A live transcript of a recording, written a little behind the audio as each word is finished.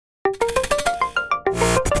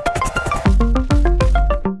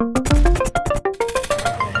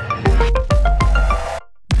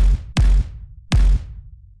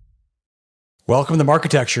Welcome to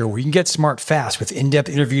Marketecture, where you can get smart fast with in-depth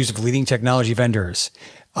interviews of leading technology vendors.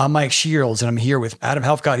 I'm Mike Shields, and I'm here with Adam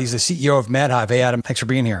Helfgott. He's the CEO of Madhive. Hey, Adam, thanks for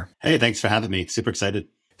being here. Hey, thanks for having me. Super excited.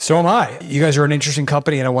 So am I. You guys are an interesting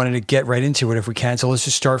company, and I wanted to get right into it if we can. So let's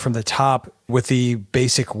just start from the top with the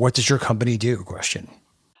basic, what does your company do question.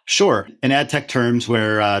 Sure. In ad tech terms,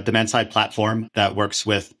 we're a demand-side platform that works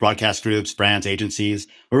with broadcast groups, brands, agencies.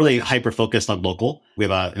 We're really hyper-focused on local. We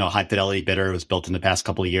have a high-fidelity bidder that was built in the past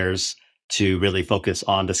couple of years to really focus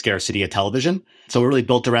on the scarcity of television. So we're really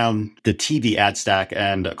built around the TV ad stack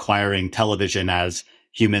and acquiring television as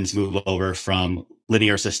humans move over from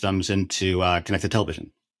linear systems into connected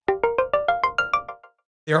television.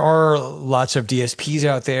 There are lots of DSPs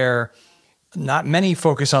out there. Not many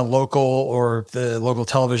focus on local or the local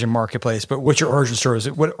television marketplace, but what's your origin story?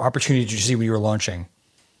 What opportunity did you see when you were launching?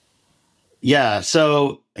 Yeah.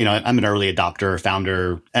 So, I'm an early adopter,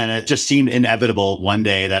 founder, and it just seemed inevitable one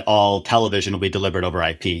day that all television will be delivered over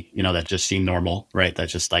IP. That just seemed normal, right?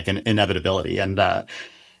 That's just like an inevitability. And I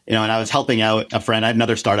was helping out a friend. I had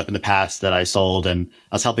another startup in the past that I sold, and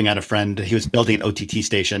I was helping out a friend. He was building an OTT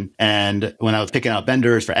station. And when I was picking out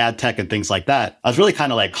vendors for ad tech and things like that, I was really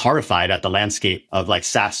kind of like horrified at the landscape of like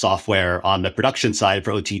SaaS software on the production side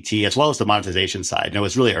for OTT, as well as the monetization side. And it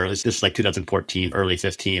was really early. This is like 2014, early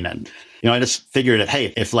 15. And, I just figured that,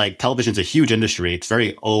 hey, if like television's a huge industry, it's a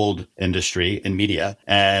very old industry in media.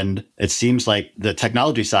 And it seems like the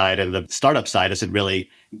technology side and the startup side isn't really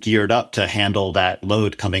geared up to handle that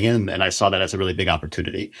load coming in. And I saw that as a really big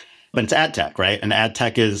opportunity. But it's ad tech, right? And ad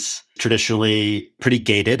tech is traditionally pretty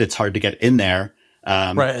gated. It's hard to get in there.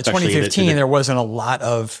 Right. In 2015, there wasn't a lot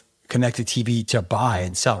of connected TV to buy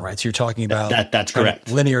and sell, right? So you're talking about that's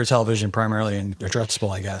correct. Linear television primarily and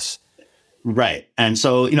addressable, I guess. Right. And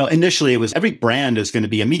so, initially it was every brand is going to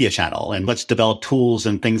be a media channel, and let's develop tools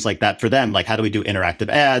and things like that for them. Like, how do we do interactive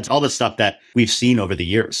ads? All the stuff that we've seen over the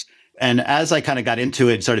years. And as I kind of got into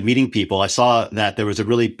it and started meeting people, I saw that there was a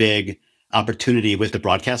really big opportunity with the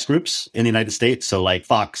broadcast groups in the United States. So like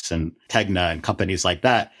Fox and Tegna and companies like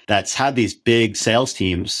that, that's had these big sales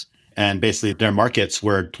teams. And basically their markets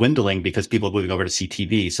were dwindling because people were moving over to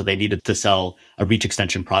CTV. So they needed to sell a reach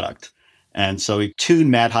extension product. And so we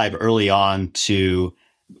tuned Madhive early on to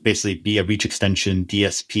basically be a reach extension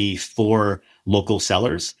DSP for local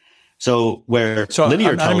sellers. So linear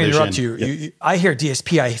television. I don't mean to interrupt you. I hear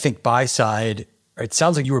DSP, I think buy side. It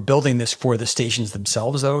sounds like you were building this for the stations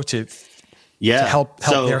themselves, though, to help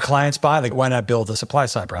their clients buy. Like, why not build a supply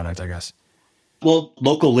side product, I guess? Well,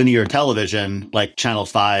 local linear television, like Channel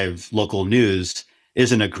 5 local news,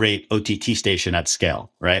 isn't a great OTT station at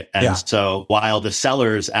scale, right? And so while the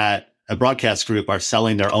sellers at a broadcast group are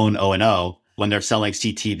selling their own O&O, when they're selling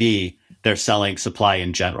CTV, they're selling supply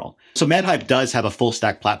in general. So Madhive does have a full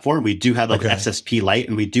stack platform. We do have SSP Lite,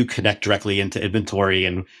 and we do connect directly into inventory,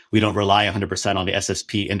 and we don't rely 100% on the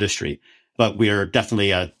SSP industry. But we are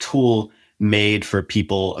definitely a tool made for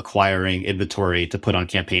people acquiring inventory to put on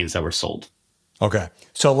campaigns that were sold. Okay.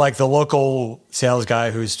 So like the local sales guy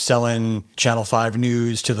who's selling Channel 5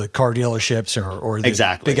 news to the car dealerships or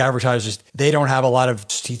the big advertisers, they don't have a lot of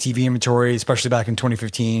CTV inventory, especially back in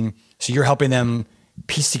 2015. So you're helping them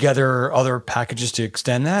piece together other packages to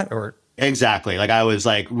extend that, or? Exactly. Like I was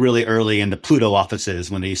like really early in the Pluto offices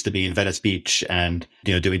when they used to be in Venice Beach and,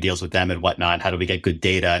 doing deals with them and whatnot. How do we get good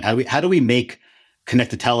data? And how do we make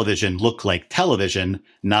connected television look like television,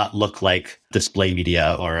 not look like display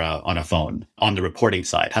media or on a phone? On the reporting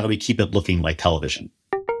side, how do we keep it looking like television?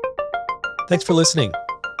 Thanks for listening.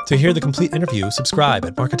 To hear the complete interview, subscribe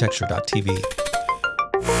at marketecture.tv.